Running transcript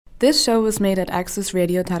This show was made at Access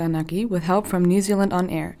Radio Taranaki with help from New Zealand On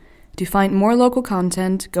Air. To find more local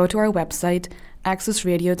content, go to our website,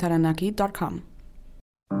 accessradiotaranaki.com.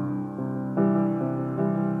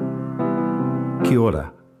 Kia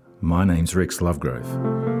ora, my name's Rex Lovegrove,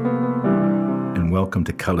 and welcome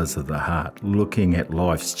to Colours of the Heart, looking at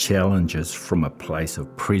life's challenges from a place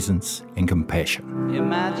of presence and compassion.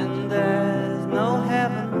 Imagine there's no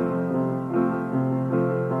heaven.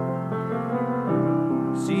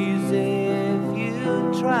 It's easy if you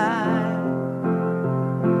try.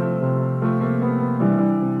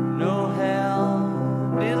 No hell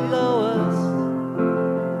below us.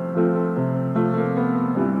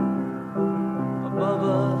 Above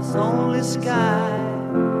us only sky.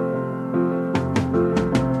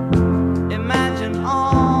 Imagine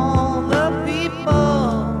all the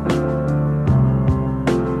people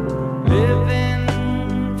living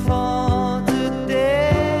for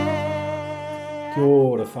today. Kia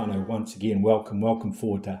ora whānau, once again, welcome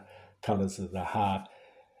forward to Colours of the Heart.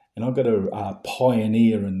 And I've got a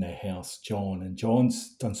pioneer in the house, John, and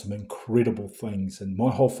John's done some incredible things. And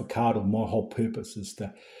my whole whakaaro, my whole purpose is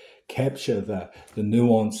to capture the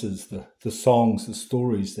nuances, the songs, the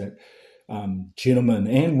stories that gentlemen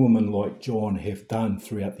and women like John have done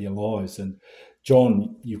throughout their lives. And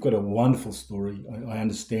John, you've got a wonderful story. I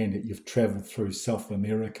understand that you've travelled through South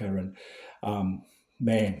America, and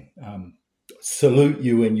salute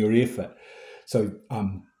you in your effort. So,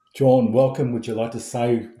 John, welcome. Would you like to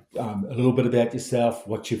say a little bit about yourself,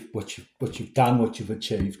 what you've done, what you've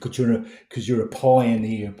achieved? Because you're a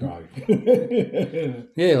pioneer, bro.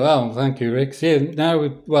 Yeah, well, thank you, Rex.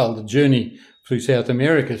 The journey through South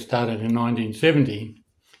America started in 1970.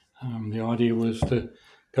 The idea was to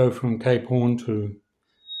go from Cape Horn to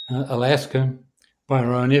Alaska by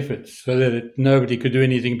our own efforts, so that nobody could do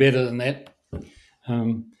anything better than that.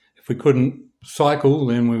 If we couldn't cycle,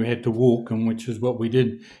 then we had to walk, and which is what we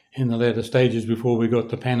did in the latter stages before we got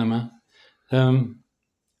to Panama.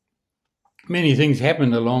 Many things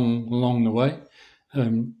happened along the way.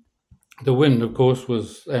 The wind, of course,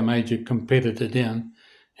 was our major competitor down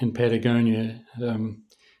in Patagonia, and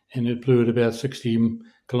it blew at about 60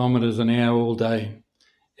 kilometres an hour all day.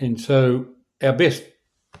 And so our best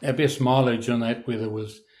mileage on that weather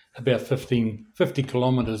was about 50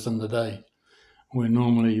 kilometres in the day, where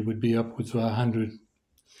normally it would be upwards of 100.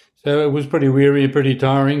 So it was pretty weary, pretty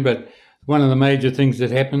tiring, but one of the major things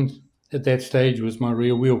that happened at that stage was my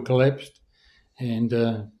rear wheel collapsed and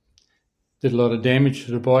did a lot of damage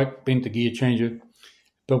to the bike, bent the gear changer.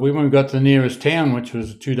 But when we got to the nearest town, which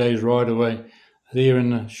was 2 days' ride away, there in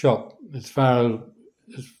the shop, as far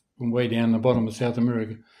as way down the bottom of South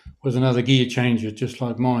America, was another gear changer just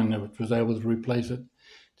like mine, which was able to replace it, to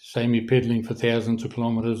save me pedalling for thousands of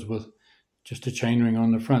kilometres with just a chainring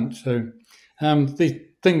on the front. So the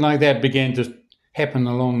thing like that began to happen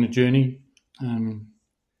along the journey. The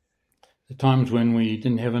times when we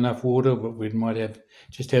didn't have enough water, but we might have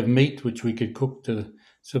meat which we could cook to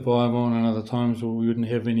survive on, and other times where we wouldn't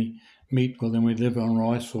have any meat, well then we'd live on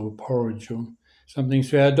rice or porridge or something.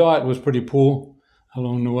 So our diet was pretty poor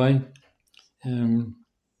along the way.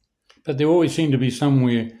 But there always seemed to be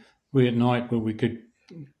somewhere at night where we could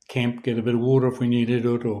camp, get a bit of water if we needed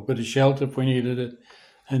it, or a bit of shelter if we needed it.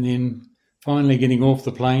 And then finally getting off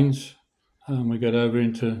the plains, we got over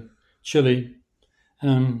into Chile.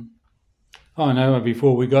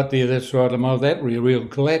 Before we got there, that's right, that rear wheel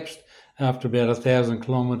collapsed after about 1,000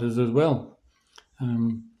 kilometres as well.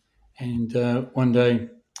 One day,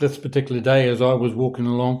 this particular day, as I was walking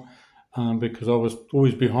along, because I was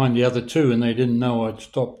always behind the other two and they didn't know I'd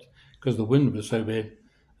stopped because the wind was so bad,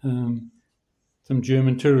 some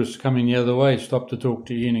German tourists coming the other way stopped to talk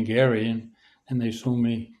to Ian and Gary, and they saw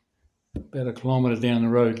me about a kilometre down the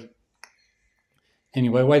road.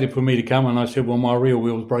 Anyway, waited for me to come, and I said, well, my rear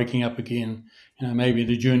wheel's breaking up again. Maybe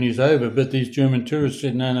the journey's over. But these German tourists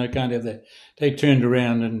said, no, can't have that. They turned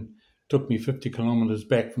around and took me 50 kilometres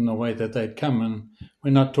back from the way that they'd come. And we're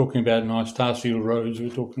not talking about nice tar seal roads. We're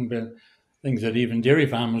talking about things that even dairy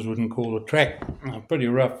farmers wouldn't call a track. Pretty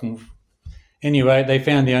rough. And anyway, they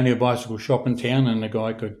found the only bicycle shop in town, and the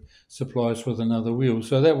guy could supply us with another wheel.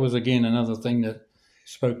 So that was, again, another thing that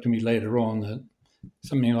spoke to me later on, that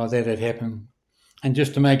something like that had happened. And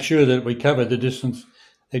just to make sure that we covered the distance,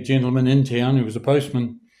 a gentleman in town who was a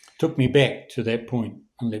postman took me back to that point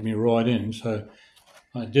and let me ride in. So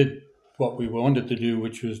I did what we wanted to do,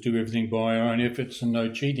 which was do everything by our own efforts and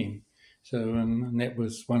no cheating. So and that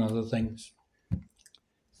was one of the things.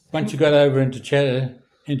 Once you got over into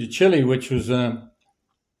Chile, which was the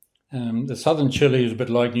southern Chile is a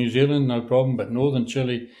bit like New Zealand, no problem, but northern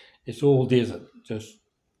Chile, it's all desert, just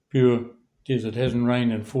pure desert. It hasn't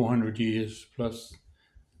rained in 400 years plus.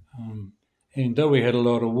 And though we had a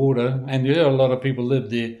lot of water, and a lot of people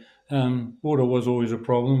lived there, water was always a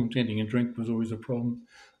problem. Getting a drink was always a problem.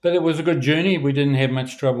 But it was a good journey. We didn't have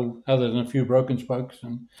much trouble other than a few broken spokes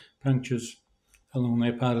and punctures along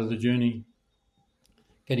that part of the journey.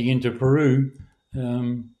 Getting into Peru,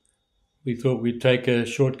 we thought we'd take a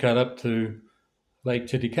shortcut up to Lake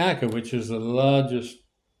Titicaca, which is the largest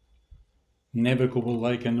navigable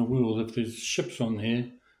lake in the world. If there's ships on there,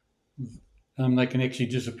 they can actually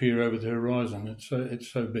disappear over the horizon.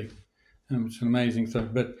 It's so big. It's an amazing thing.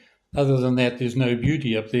 But other than that, there's no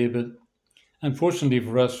beauty up there. But unfortunately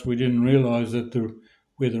for us, we didn't realise that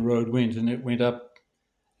where the road went, and it went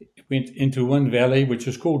into one valley, which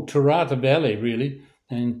is called Tarata Valley, really.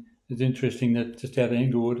 And it's interesting that just out of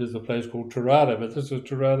Inglewood is a place called Tarata, but this is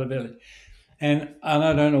Tarata Valley. And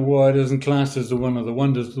I don't know why it isn't classed as one of the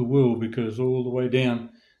wonders of the world, because all the way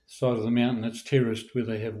down the side of the mountain it's terraced, where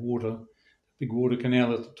they have water, big water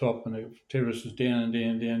canal at the top, and it terraces down and down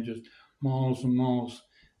and down, just miles and miles.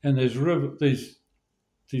 And these water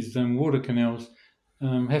canals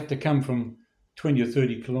have to come from 20 or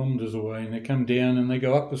 30 kilometres away, and they come down and they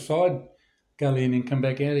go up the side gully and then come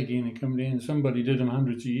back out again and come down. Somebody did them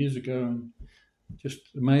hundreds of years ago, and just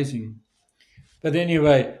amazing. But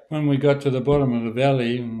anyway, when we got to the bottom of the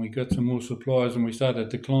valley and we got some more supplies and we started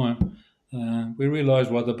to climb, we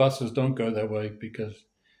realised why the buses don't go that way, because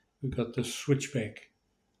we've got this switchback,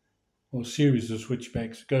 or series of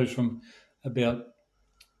switchbacks. It goes from about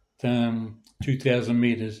 2,000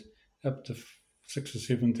 metres up to 6,000 or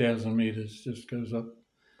 7,000 metres, just goes up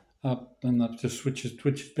and up, just switches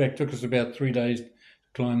back. Took us about 3 days to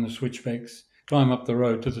climb the switchbacks, climb up the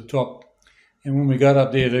road to the top. And when we got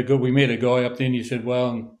up there, we met a guy up there, and he said,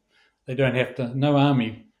 well, they don't have to, no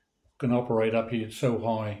army can operate up here, it's so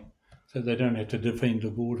high, so they don't have to defend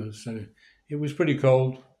the borders. So it was pretty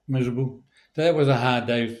cold, miserable. So that was a hard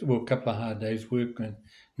day, well, a couple of hard days' work, and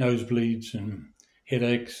nosebleeds and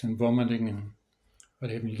headaches and vomiting and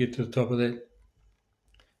what have you. Get to the top of that.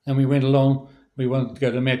 And we went along, we wanted to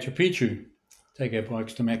go to Machu Picchu, take our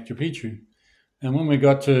bikes to Machu Picchu. And when we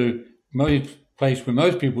got to most place where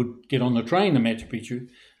most people would get on the train to Machu Picchu,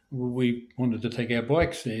 we wanted to take our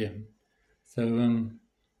bikes there. So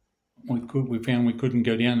we found we couldn't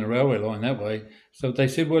go down the railway line that way. So they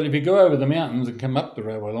said, well, if you go over the mountains and come up the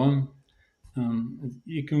railway line,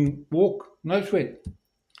 you can walk, no sweat.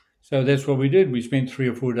 So that's what we did. We spent 3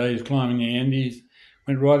 or 4 days climbing the Andes,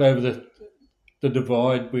 went right over the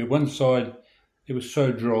divide, where one side it was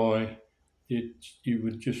so dry that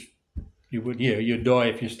you'd die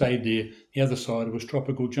if you stayed there. The other side it was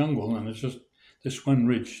tropical jungle, and it's just this one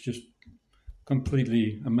ridge, just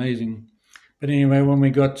completely amazing. But anyway, when we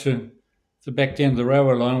got to back down the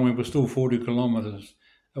railway line, we were still 40 kilometres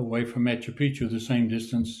away from Machu Picchu, the same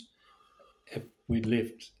distance if we'd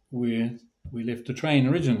left where we left the train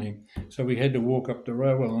originally. So we had to walk up the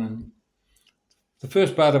railway line. The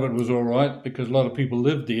first part of it was all right, because a lot of people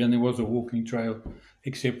lived there and there was a walking trail,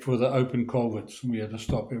 except for the open culverts. We had to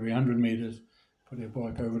stop every 100 metres, put our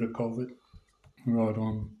bike over the culvert, right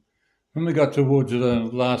on. When we got towards the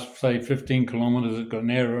last, say, 15 kilometres, it got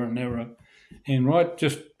narrower and narrower. And right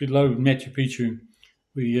just below Machu Picchu,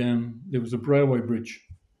 there was a railway bridge.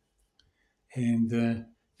 And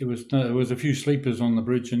there was a few sleepers on the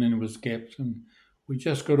bridge, and then it was gapped. And we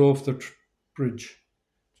just got off the bridge.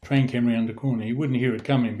 The train came around the corner. You wouldn't hear it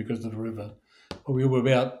coming because of the river. But we were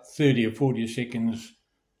about 30 or 40 seconds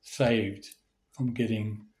saved from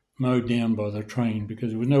getting mowed down by the train, because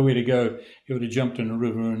there was nowhere to go. You would have jumped in the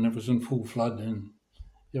river, and it was in full flood, and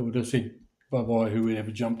they would have said bye-bye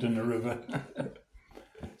whoever jumped in the river.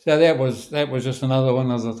 So that was just another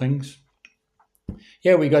one of the things.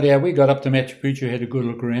 Yeah, we got up to Machu Picchu, had a good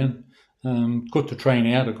look around, got the train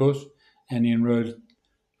out, of course, and then rode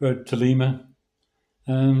to Lima.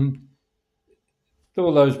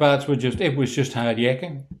 All those parts was just hard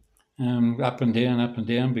yakking, up and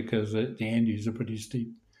down, because the Andes are pretty steep.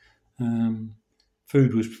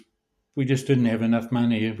 We just didn't have enough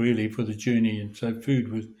money really for the journey, and so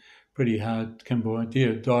food was pretty hard to come by.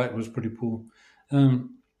 Diet was pretty poor.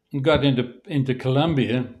 We got into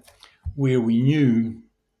Colombia, where we knew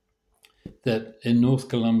that in North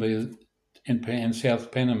Colombia and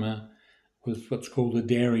South Panama was what's called the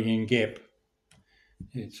Darien Gap.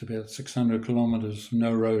 It's about 600 kilometres,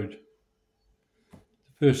 no road.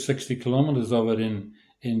 The first 60 kilometres of it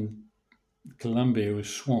in Colombia was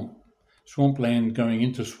swampland going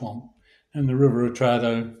into swamp, and the River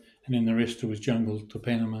Atrado, and then the rest was jungle to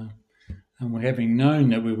Panama. And we, having known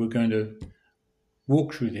that we were going to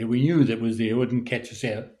walk through there, we knew that was there, it wouldn't catch us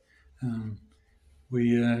out.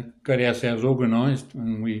 we got ourselves organised,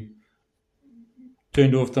 and we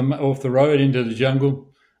turned off the road into the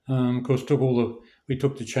jungle. Of course, we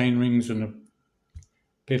took the chain rings and the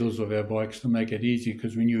pedals of our bikes to make it easy,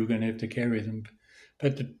 because we knew we were going to have to carry them.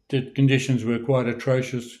 But the conditions were quite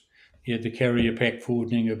atrocious. You had to carry your pack forward,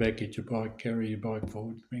 then go back, get your bike, carry your bike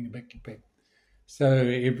forward, bring it back, your pack. So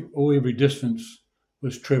every distance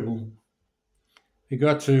was treble. We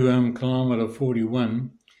got to kilometre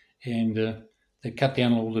 41, and they cut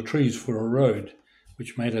down all the trees for a road,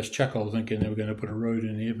 which made us chuckle, thinking they were going to put a road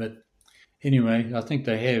in here. But anyway, I think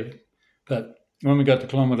they have. But when we got to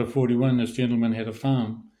kilometre 41, this gentleman had a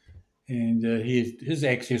farm, and his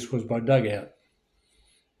access was by dugout.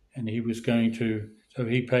 And he was going to, so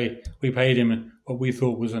we paid him what we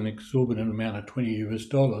thought was an exorbitant amount of $20.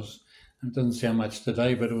 It doesn't sound much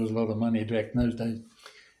today, but it was a lot of money back in those days.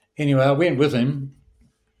 Anyway, I went with him,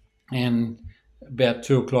 and about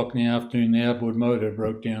 2 o'clock in the afternoon, the outboard motor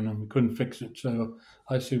broke down and we couldn't fix it. So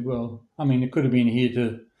I said, well, I mean, it could have been here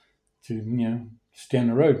to just down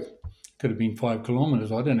the road. It could have been 5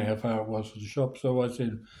 kilometres. I don't know how far it was to the shop. So I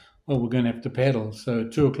said, well, we're going to have to paddle. So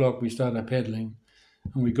at 2 o'clock, we started paddling,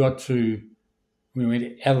 and we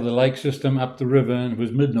went out of the lake system up the river, and it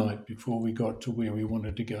was midnight before we got to where we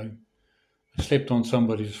wanted to go. I slept on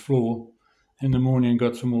somebody's floor in the morning,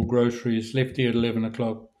 got some more groceries, left here at 11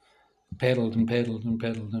 o'clock, paddled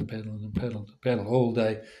all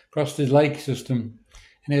day, across the lake system.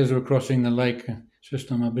 And as we were crossing the lake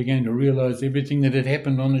system, I began to realise everything that had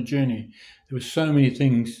happened on the journey. There were so many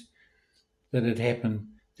things that had happened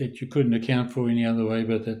that you couldn't account for any other way,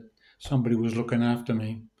 but that somebody was looking after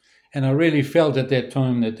me. And I really felt at that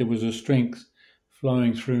time that there was a strength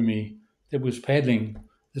flowing through me that was paddling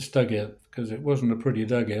this dugout, because it wasn't a pretty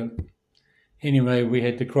dugout. Anyway, we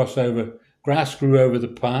had to cross over. Grass grew over the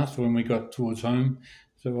path when we got towards home,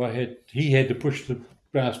 so he had to push the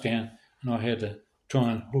grass down, and I had to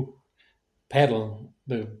try and paddle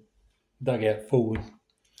the dugout forward.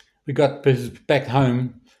 We got back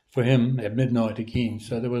home for him at midnight again,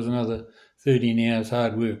 so there was another 13 hours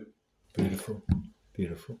hard work. Beautiful.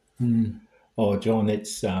 Oh, John,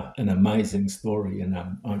 that's an amazing story, and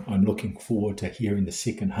I'm looking forward to hearing the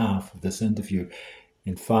second half of this interview.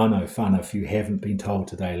 And whānau, if you haven't been told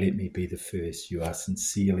today, let me be the first. You are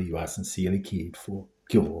sincerely cared for.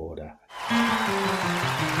 Kia ora.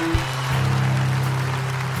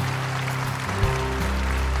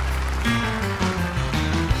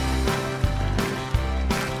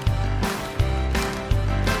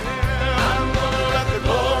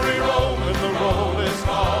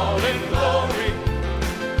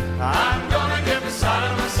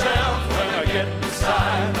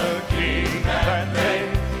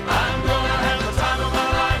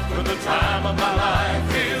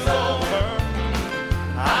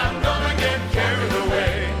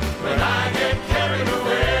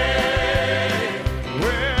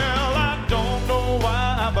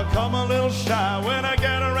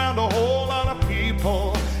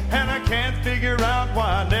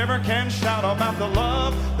 Can shout about the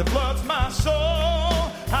love that floods my soul.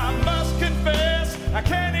 I must confess, I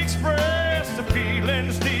can't express the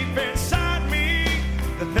feelings deep inside me.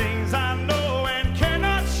 The things I know and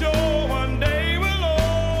cannot show one day will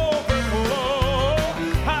overflow.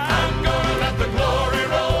 I'm gonna let the glory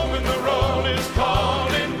roll when the roll is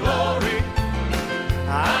called in glory.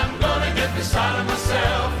 I'm gonna get beside of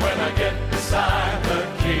myself when I get beside the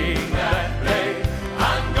King that day.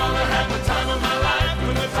 I'm gonna have the time of my life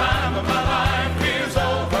when the time of my life is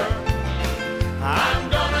over. I'm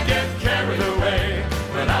gonna get carried away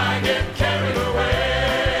when I get carried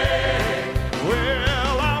away.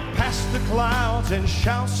 Well, I'll pass the clouds and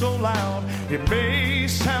shout so loud it may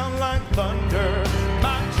sound like thunder.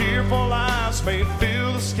 My tearful eyes may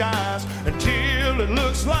fill the skies until it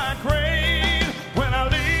looks like rain. When I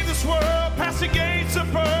leave this world past the gates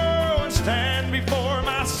of pearl and stand before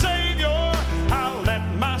my Savior, I'll let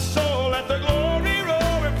my soul let the glory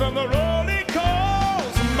roar from the rolling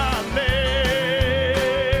calls my name.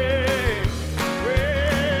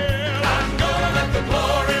 Well, I'm gonna let the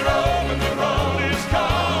glory roll when the roll is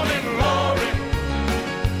called in glory.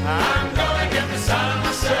 I'm gonna get beside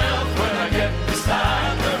myself when I get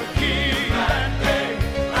beside the King that day.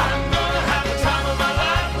 I'm gonna have the time of my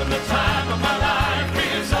life when the time of my life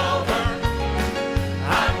is over.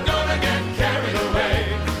 I'm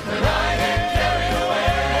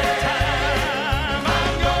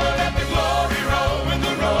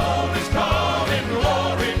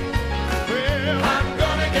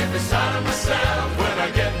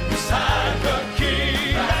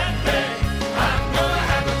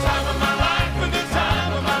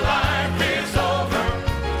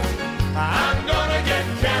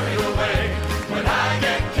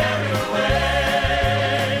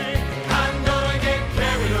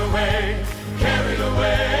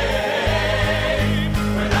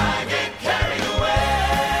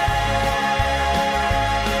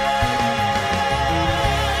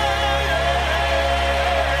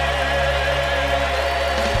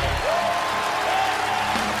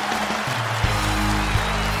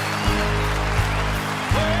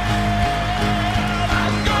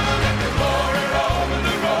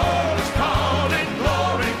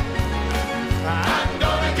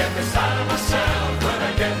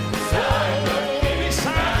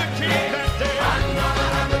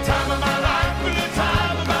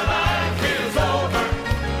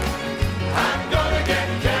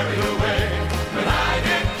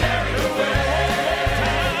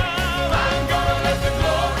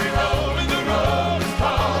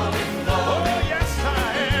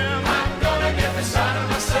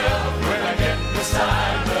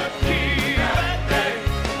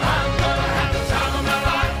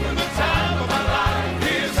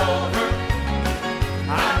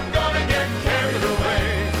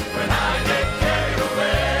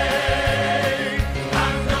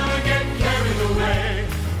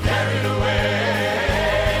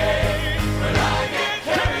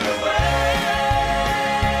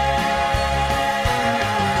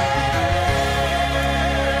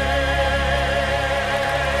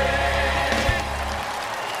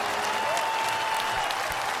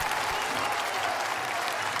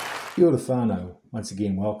Kia ora whānau. Once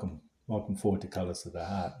again, welcome forward to Colours of the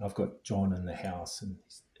Heart. I've got John in the house, and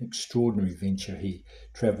it's an extraordinary venture. He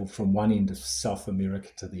travelled from one end of South America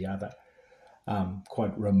to the other.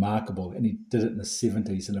 Quite remarkable, and he did it in the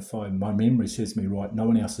 70s. And if my memory serves me right, no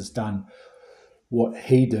one else has done what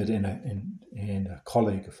he did, and a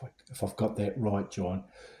colleague, if I've got that right, John.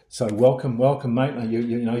 So welcome, mate.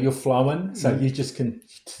 You're flowing, so you just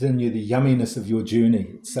continue the yumminess of your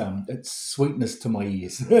journey. It's sweetness to my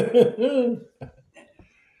ears.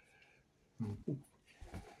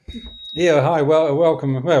 Yeah, hi,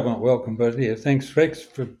 welcome. Well, not welcome, but yeah, thanks, Rex,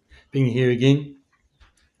 for being here again.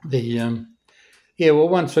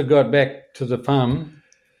 Once I got back to the farm,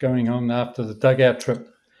 going on after the dugout trip,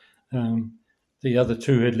 the other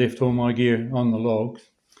two had left all my gear on the logs.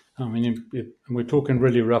 I mean, we're talking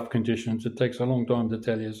really rough conditions. It takes a long time to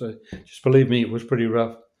tell you, so just believe me, it was pretty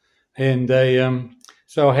rough. And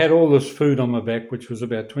so I had all this food on my back, which was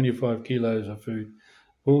about 25 kilos of food,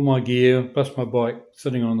 all my gear, plus my bike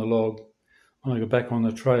sitting on the log when I got back on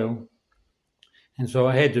the trail. And so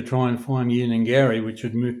I had to try and find Ian and Gary,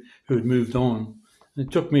 who had moved on. And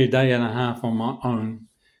it took me a day and a half on my own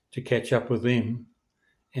to catch up with them.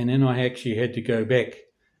 And then I actually had to go back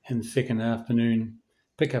in the second afternoon,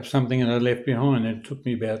 pick up something that I left behind. It took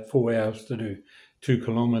me about 4 hours to do 2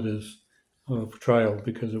 kilometres of trail,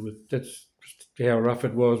 because that's just how rough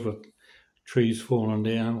it was, with trees falling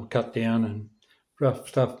down or cut down and rough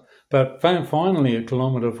stuff. But finally, at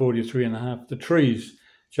kilometre 43 and a half, the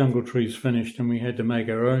jungle trees finished, and we had to make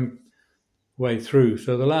our own way through.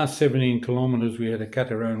 So the last 17 kilometres, we had to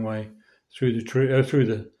cut our own way through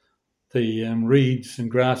the reeds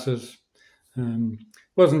and grasses.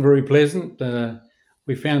 Wasn't very pleasant.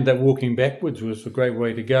 We found that walking backwards was a great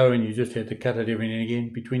way to go, and you just had to cut it every now and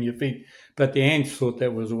again between your feet. But the ants thought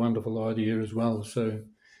that was a wonderful idea as well. So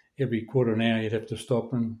every quarter an hour you'd have to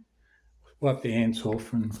stop and wipe the ants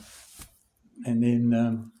off, and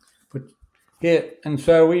then and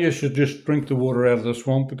so we used to just drink the water out of the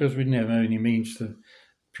swamp, because we didn't have any means to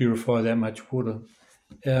purify that much water.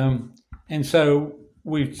 And so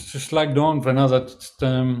we just slugged on for another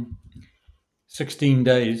 16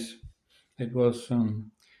 days. It was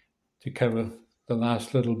to cover the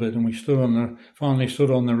last little bit, and we finally stood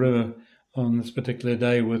on the river on this particular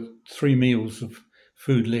day with 3 meals of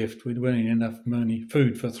food left. We'd only enough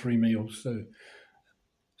food for 3 meals. So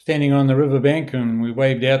standing on the riverbank, and we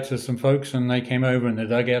waved out to some folks, and they came over in the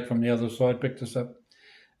dugout from the other side, picked us up.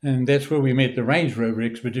 And that's where we met the Range Rover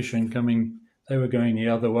expedition coming. They were going the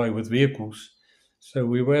other way with vehicles. So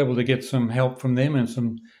we were able to get some help from them and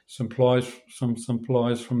some supplies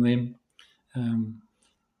from them.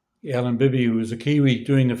 Alan Bibby, who was a Kiwi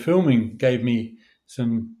doing the filming, gave me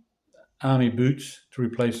some army boots to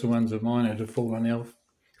replace the ones of mine that had fallen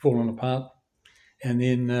apart. And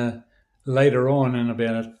then later on, and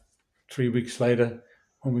about 3 weeks later,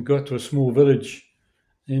 when we got to a small village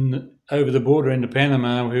over the border into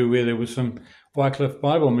Panama, where there was some Wycliffe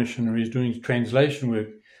Bible missionaries doing translation work,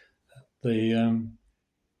 the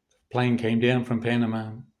plane came down from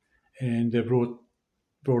Panama, and they brought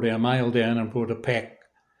our mail down and brought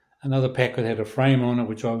another pack that had a frame on it,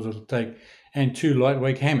 which I was able to take, and 2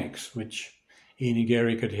 lightweight hammocks, which Ian and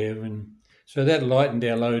Gary could have. And so that lightened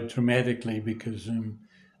our load dramatically, because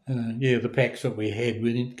the packs that we had,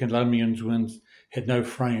 Colombians ones, had no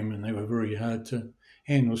frame, and they were very hard to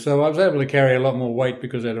handle. So I was able to carry a lot more weight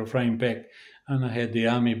because I had a frame pack, and I had the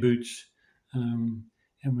army boots, and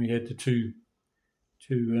we had the two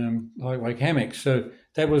lightweight hammocks. So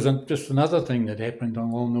that was just another thing that happened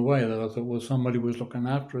along the way that I thought, somebody was looking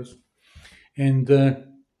after us. And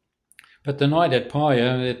but the night at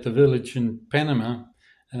Paya, at the village in Panama,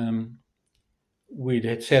 we'd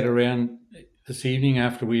had sat around this evening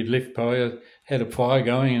after we'd left Paya, had a fire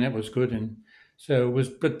going, and that was good. And so it was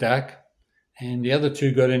a bit dark, and the other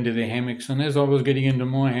 2 got into their hammocks. And as I was getting into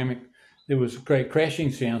my hammock, there was a great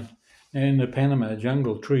crashing sound. And in the Panama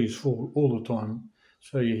jungle, trees fall all the time,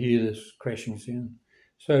 so you hear this crashing sound.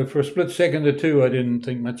 So for a split second or 2, I didn't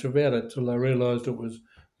think much about it till I realised it was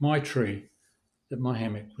my tree that my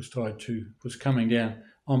hammock was tied to, was coming down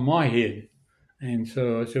on my head. And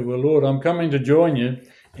so I said, well, Lord, I'm coming to join you.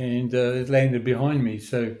 And it landed behind me.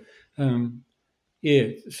 So,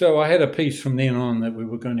 so I had a piece from then on that we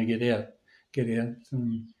were going to get out.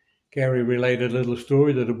 Gary related a little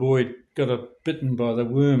story that a boy got bitten by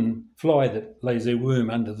the fly that lays their worm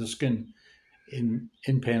under the skin in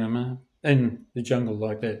Panama, in the jungle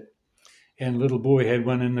like that. And a little boy had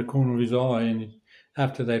one in the corner of his eye, and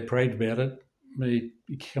after they prayed about it,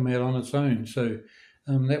 it came out on its own. So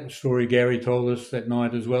that was a story Gary told us that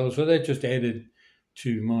night as well. So that just added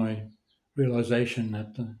to my realisation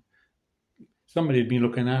that somebody had been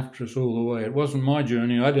looking after us all the way. It wasn't my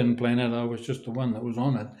journey. I didn't plan it. I was just the one that was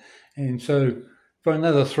on it. And so for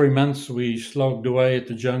another 3 months, we slogged away at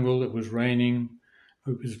the jungle. It was raining.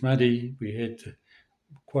 It was muddy.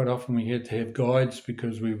 Quite often we had to have guides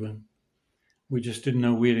because we just didn't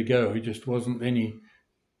know where to go. It just wasn't any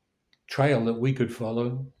trail that we could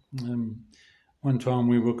follow. One time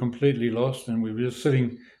we were completely lost, and we were just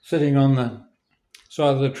sitting on the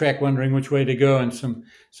side of the track wondering which way to go, and some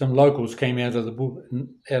locals came out of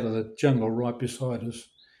the jungle right beside us,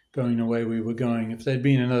 going the way we were going. If they'd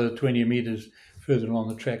been another 20 metres further along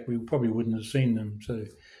the track, we probably wouldn't have seen them. So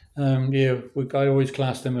I always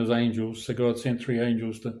classed them as angels. So God sent 3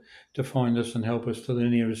 angels to find us and help us to the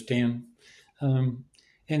nearest town.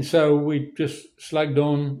 And so we just slugged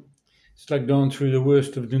on through the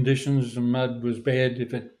worst of conditions. The mud was bad.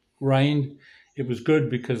 If it rained, it was good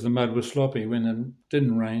because the mud was sloppy. When it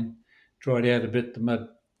didn't rain, dried out a bit, the mud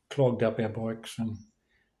clogged up our bikes and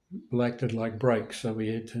acted like brakes, so we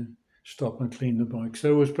had to stop and clean the bike.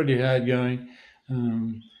 So it was pretty hard going,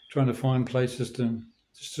 trying to find places to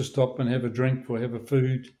stop and have a drink or have a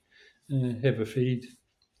food, have a feed.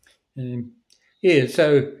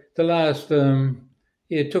 So the last,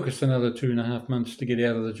 it took us another 2.5 months to get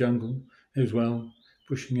out of the jungle as well,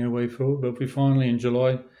 pushing our way forward. But we finally, in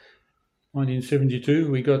July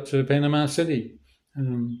 1972, we got to Panama City.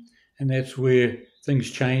 And that's where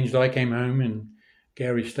things changed. I came home and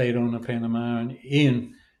Gary stayed on in Panama, and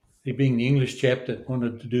Ian, he being the English chap that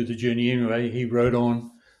wanted to do the journey anyway, he rode on,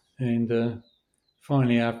 and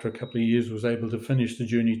finally after a couple of years was able to finish the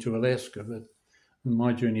journey to Alaska. But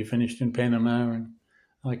my journey finished in Panama and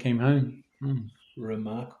I came home.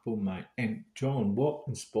 Remarkable, mate. And John, what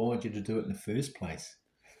inspired you to do it in the first place?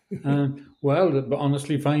 Well,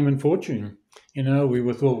 honestly, fame and fortune.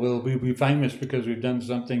 We thought, well, we'll be famous because we've done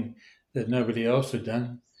something that nobody else had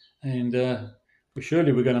done, and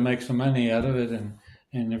surely we're going to make some money out of it. And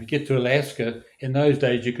if you get to Alaska, in those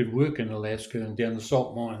days you could work in Alaska and down the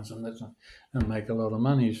salt mines and make a lot of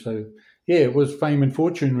money. So it was fame and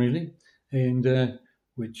fortune really, and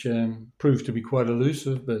which proved to be quite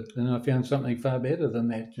elusive. But then I found something far better than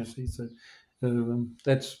that. You see, so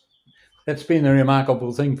that's been a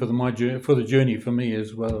remarkable thing for the journey for me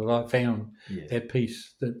as well. I found that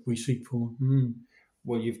peace that we seek for.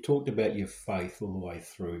 Well, you've talked about your faith all the way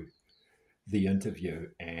through the interview,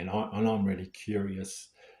 and I'm really curious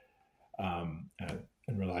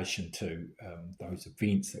in relation to those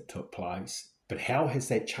events that took place. But how has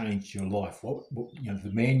that changed your life? What the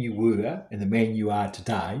man you were and the man you are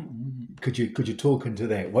today? Could you talk into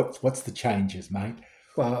that? What's the changes, mate?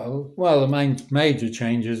 Well, the major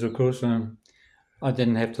changes, of course. I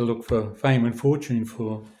didn't have to look for fame and fortune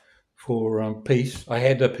for peace. I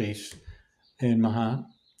had a peace in my heart,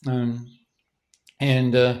 I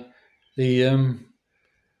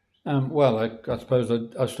suppose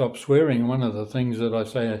I stopped swearing. One of the things that I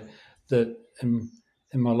say that in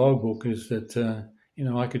my logbook is that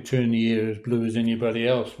I could turn the air as blue as anybody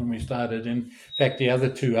else when we started. In fact, the other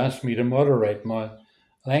two asked me to moderate my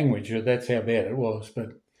language. That's how bad it was.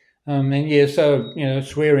 But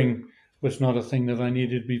swearing was not a thing that I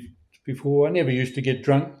needed before. I never used to get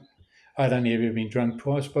drunk. I'd only ever been drunk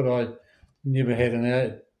twice, but I never had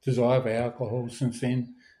a desire for alcohol since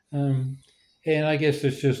then. And I guess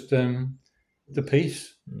it's just the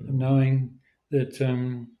peace of knowing that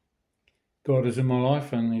God is in my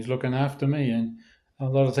life and He's looking after me. And a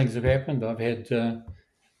lot of things have happened. I've had, in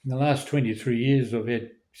the last 23 years, I've had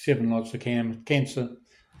 7 lots of cancer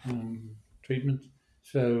treatment.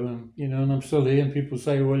 So, and I'm still here, and people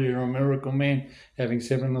say, well, you're a miracle man having had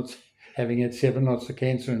 7 lots of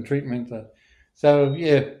cancer and treatment.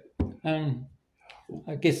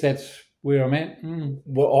 I guess that's where I'm at.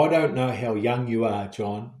 Well, I don't know how young you are,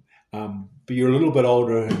 John, but you're a little bit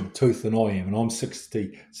older in tooth than I am, and I'm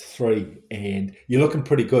 63, and you're looking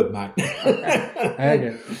pretty good, mate.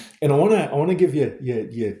 Okay. And I want to give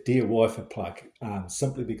your dear wife a plug,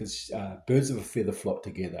 simply because birds of a feather flock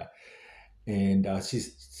together. And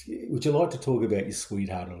would you like to talk about your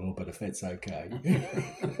sweetheart a little bit, if that's okay?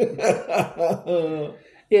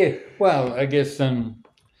 Yeah, well, I guess,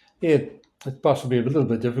 it's possibly a little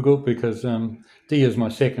bit difficult because Dee is my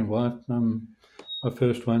second wife. My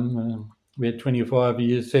first one, we had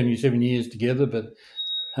 77 years together, but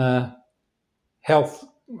health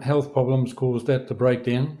problems caused that to break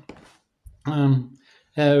down.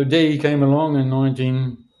 Dee came along in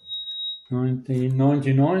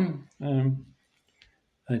 1999.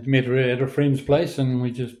 I met her at a friend's place, and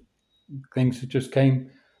things just came.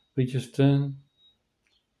 We just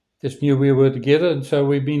knew we were together, and so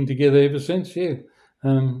we've been together ever since. Yeah,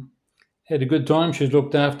 had a good time. She's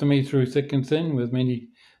looked after me through thick and thin with many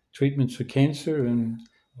treatments for cancer, and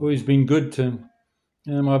always been good to.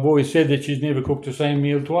 I've always said that she's never cooked the same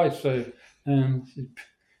meal twice, so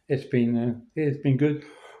it's been good.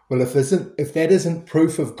 Well, if that isn't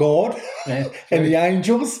proof of God and the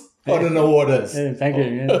angels, I don't know what is. Thank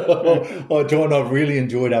you. Oh, John, I've really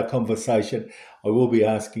enjoyed our conversation. I will be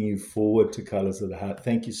asking you forward to Colours of the Heart.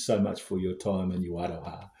 Thank you so much for your time and your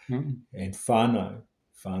aroha. And whānau,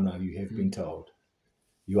 you have been told.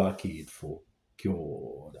 You are cared for. Kia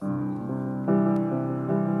ora.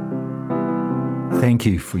 Thank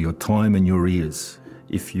you for your time and your ears.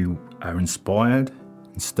 If you are inspired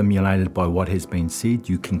and stimulated by what has been said,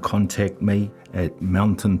 you can contact me at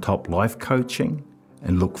Mountaintop Life Coaching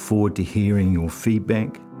and look forward to hearing your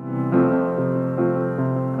feedback.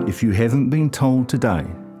 If you haven't been told today,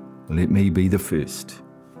 let me be the first.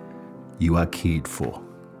 You are cared for.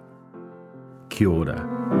 Kia ora.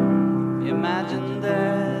 Imagine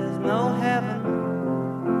there's no heaven.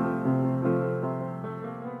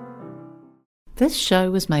 This show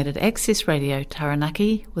was made at Access Radio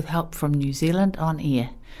Taranaki with help from New Zealand On Air.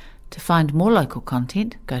 To find more local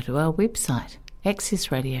content, go to our website,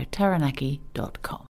 accessradiotaranaki.com.